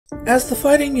As the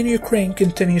fighting in Ukraine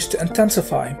continues to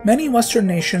intensify, many Western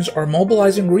nations are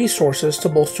mobilizing resources to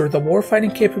bolster the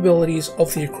warfighting capabilities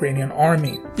of the Ukrainian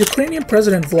army. Ukrainian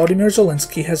President Vladimir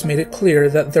Zelensky has made it clear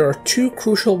that there are two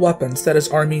crucial weapons that his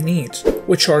army needs,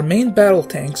 which are main battle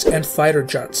tanks and fighter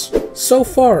jets. So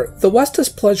far, the West has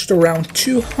pledged around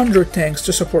 200 tanks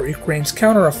to support Ukraine's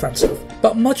counteroffensive,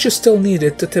 but much is still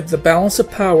needed to tip the balance of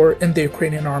power in the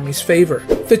Ukrainian army's favor.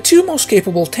 The two most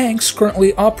capable tanks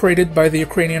currently operated by the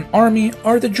Ukrainian army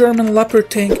are the German Leopard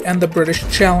tank and the British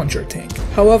Challenger tank.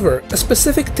 However, a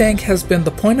specific tank has been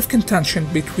the point of contention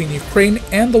between Ukraine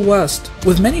and the West,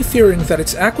 with many fearing that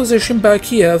its acquisition by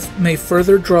Kiev may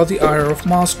further draw the ire of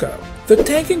Moscow. The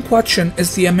tank in question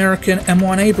is the American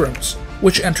M1 Abrams,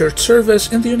 which entered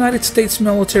service in the United States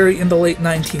military in the late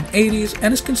 1980s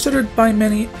and is considered by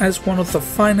many as one of the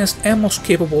finest and most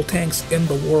capable tanks in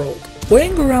the world.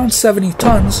 Weighing around 70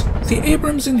 tons, the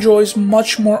Abrams enjoys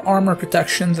much more armor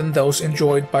protection than those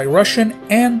enjoyed by Russian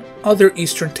and other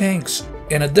Eastern tanks.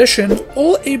 In addition,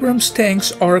 all Abrams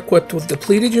tanks are equipped with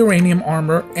depleted uranium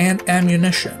armor and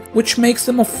ammunition, which makes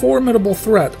them a formidable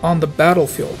threat on the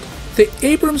battlefield. The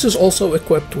Abrams is also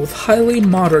equipped with highly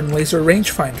modern laser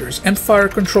rangefinders and fire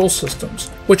control systems,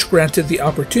 which granted the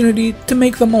opportunity to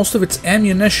make the most of its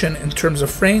ammunition in terms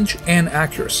of range and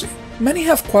accuracy. Many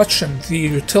have questioned the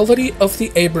utility of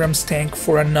the Abrams tank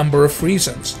for a number of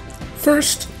reasons.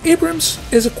 First, Abrams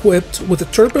is equipped with a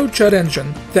turbojet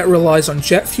engine that relies on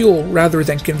jet fuel rather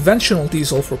than conventional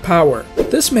diesel for power.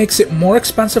 This makes it more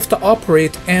expensive to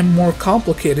operate and more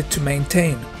complicated to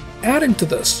maintain. Adding to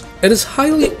this, it is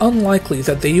highly unlikely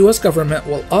that the US government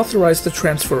will authorize the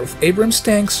transfer of Abrams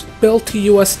tanks built to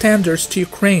US standards to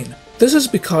Ukraine. This is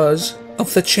because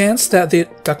of the chance that the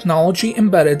technology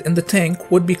embedded in the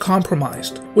tank would be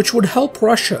compromised, which would help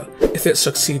Russia, if it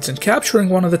succeeds in capturing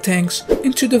one of the tanks,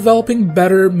 into developing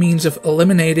better means of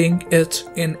eliminating it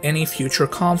in any future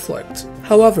conflict.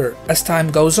 However, as time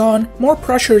goes on, more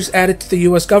pressure is added to the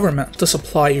US government to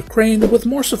supply Ukraine with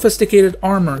more sophisticated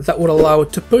armor that would allow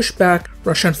it to push back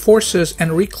Russian forces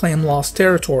and reclaim lost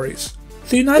territories.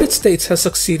 The United States has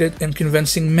succeeded in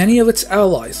convincing many of its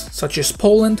allies, such as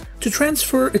Poland, to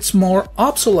transfer its more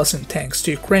obsolescent tanks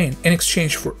to Ukraine in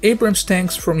exchange for Abrams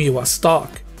tanks from US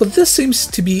stock. But this seems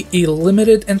to be a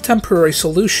limited and temporary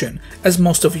solution, as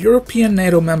most of European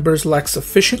NATO members lack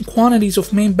sufficient quantities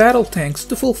of main battle tanks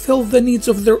to fulfill the needs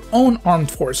of their own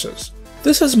armed forces.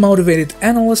 This has motivated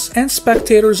analysts and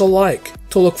spectators alike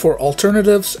to look for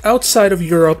alternatives outside of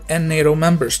Europe and NATO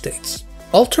member states.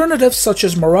 Alternatives such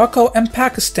as Morocco and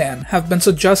Pakistan have been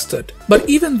suggested, but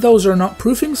even those are not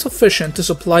proving sufficient to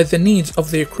supply the needs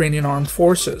of the Ukrainian armed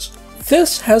forces.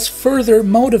 This has further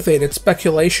motivated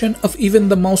speculation of even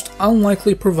the most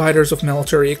unlikely providers of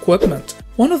military equipment.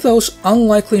 One of those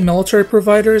unlikely military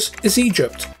providers is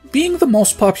Egypt. Being the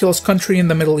most populous country in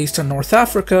the Middle East and North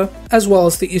Africa, as well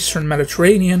as the Eastern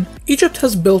Mediterranean, Egypt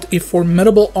has built a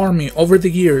formidable army over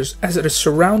the years as it is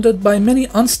surrounded by many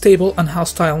unstable and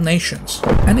hostile nations.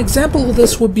 An example of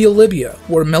this would be Libya,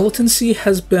 where militancy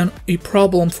has been a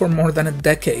problem for more than a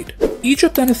decade.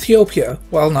 Egypt and Ethiopia,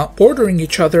 while not bordering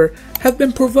each other, have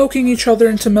been provoking each other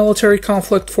into military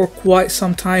conflict for quite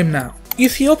some time now.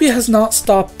 Ethiopia has not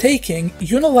stopped taking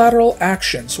unilateral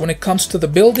actions when it comes to the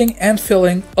building and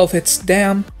filling of its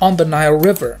dam on the Nile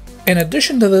River. In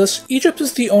addition to this, Egypt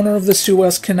is the owner of the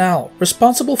Suez Canal,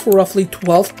 responsible for roughly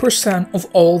 12% of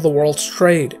all the world's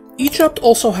trade. Egypt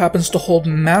also happens to hold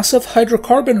massive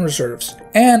hydrocarbon reserves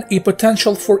and a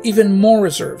potential for even more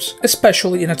reserves,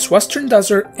 especially in its western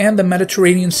desert and the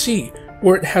Mediterranean Sea,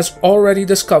 where it has already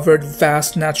discovered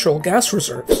vast natural gas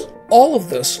reserves. All of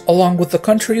this, along with the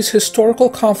country's historical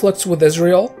conflicts with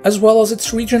Israel, as well as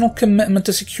its regional commitment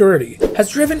to security, has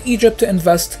driven Egypt to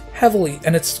invest heavily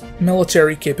in its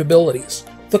military capabilities.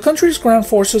 The country's ground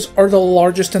forces are the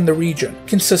largest in the region,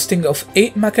 consisting of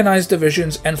 8 mechanized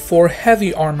divisions and 4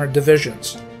 heavy armored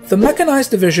divisions. The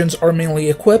mechanized divisions are mainly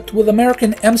equipped with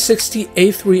American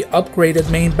M60A3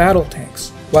 upgraded main battle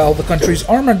tanks, while the country's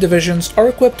armored divisions are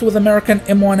equipped with American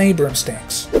M1 Abrams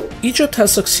tanks. Egypt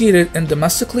has succeeded in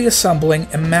domestically assembling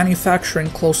and manufacturing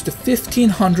close to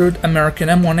 1,500 American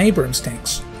M1 Abrams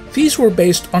tanks. These were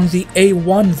based on the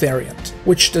A1 variant,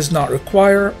 which does not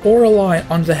require or rely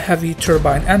on the heavy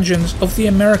turbine engines of the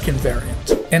American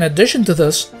variant. In addition to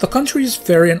this, the country's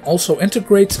variant also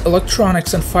integrates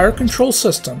electronics and fire control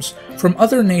systems from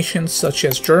other nations such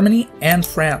as Germany and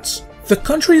France. The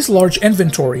country's large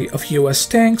inventory of US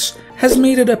tanks has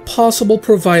made it a possible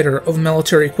provider of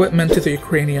military equipment to the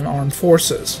Ukrainian armed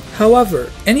forces. However,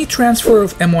 any transfer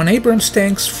of M1 Abrams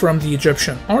tanks from the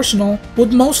Egyptian arsenal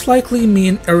would most likely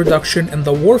mean a reduction in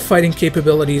the warfighting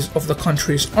capabilities of the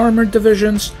country's armored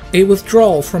divisions, a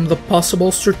withdrawal from the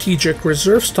possible strategic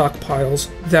reserve stockpiles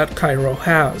that Cairo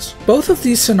has. Both of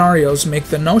these scenarios make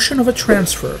the notion of a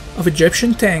transfer of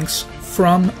Egyptian tanks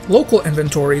from local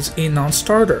inventories a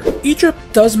non-starter. Egypt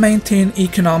does maintain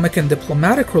economic and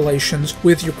diplomatic relations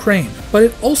with Ukraine, but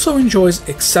it also enjoys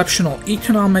exceptional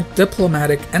economic,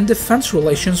 diplomatic, and defense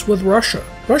relations with Russia.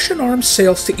 Russian arms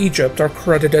sales to Egypt are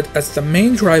credited as the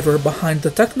main driver behind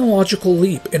the technological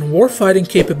leap in warfighting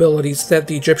capabilities that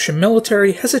the Egyptian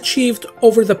military has achieved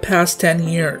over the past 10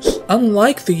 years.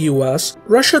 Unlike the US,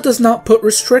 Russia does not put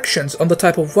restrictions on the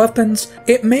type of weapons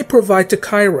it may provide to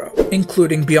Cairo,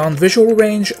 including beyond visual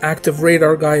range, active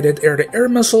radar-guided air-to-air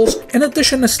missiles, in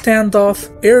addition to standoff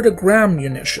air-to-ground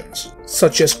munitions,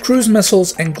 such as cruise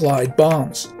missiles and glide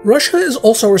bombs. Russia is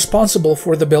also responsible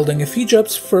for the building of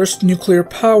Egypt's first nuclear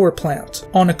power plant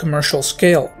on a commercial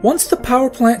scale. Once the power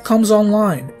plant comes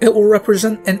online, it will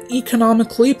represent an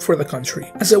economic leap for the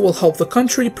country, as it will help the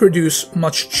country produce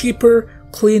much cheaper,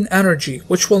 clean energy,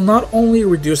 which will not only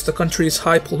reduce the country's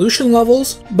high pollution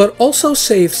levels, but also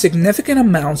save significant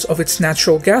amounts of its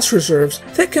natural gas reserves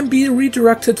that can be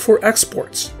redirected for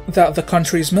exports. That the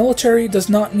country's military does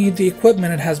not need the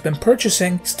equipment it has been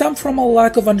purchasing stem from a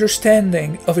lack of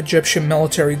understanding of Egyptian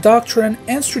military doctrine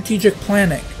and strategic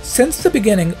planning. Since the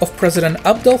beginning of President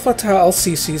Abdel Fattah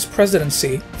al-Sisi's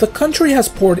presidency, the country has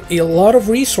poured a lot of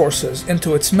resources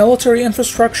into its military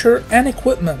infrastructure and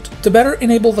equipment to better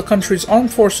enable the country's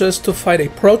armed forces to fight a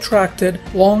protracted,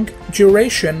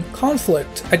 long-duration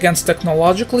conflict against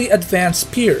technologically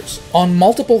advanced peers on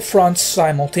multiple fronts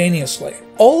simultaneously.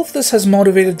 All of this has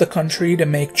motivated the country to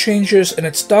make changes in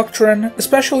its doctrine,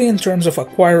 especially in terms of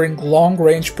acquiring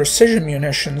long-range precision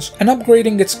munitions and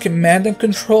upgrading its command and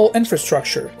control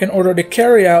infrastructure in order to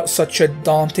carry out such a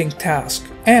daunting task.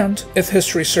 And, if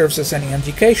history serves as any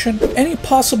indication, any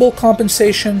possible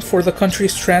compensation for the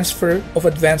country's transfer of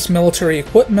advanced military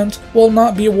equipment will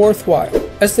not be worthwhile,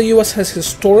 as the US has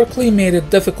historically made it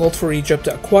difficult for Egypt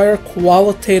to acquire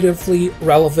qualitatively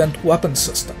relevant weapon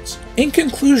systems. In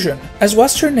conclusion, as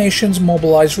Western nations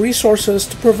mobilize resources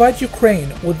to provide Ukraine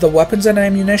with the weapons and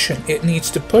ammunition it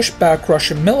needs to push back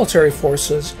Russian military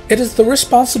forces, it is the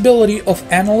responsibility of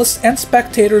analysts and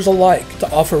spectators alike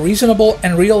to offer reasonable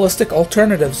and realistic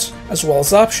alternatives, as well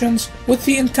as options, with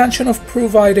the intention of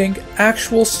providing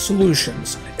actual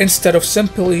solutions instead of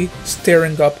simply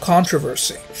stirring up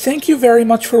controversy. Thank you very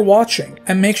much for watching,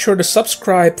 and make sure to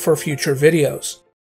subscribe for future videos.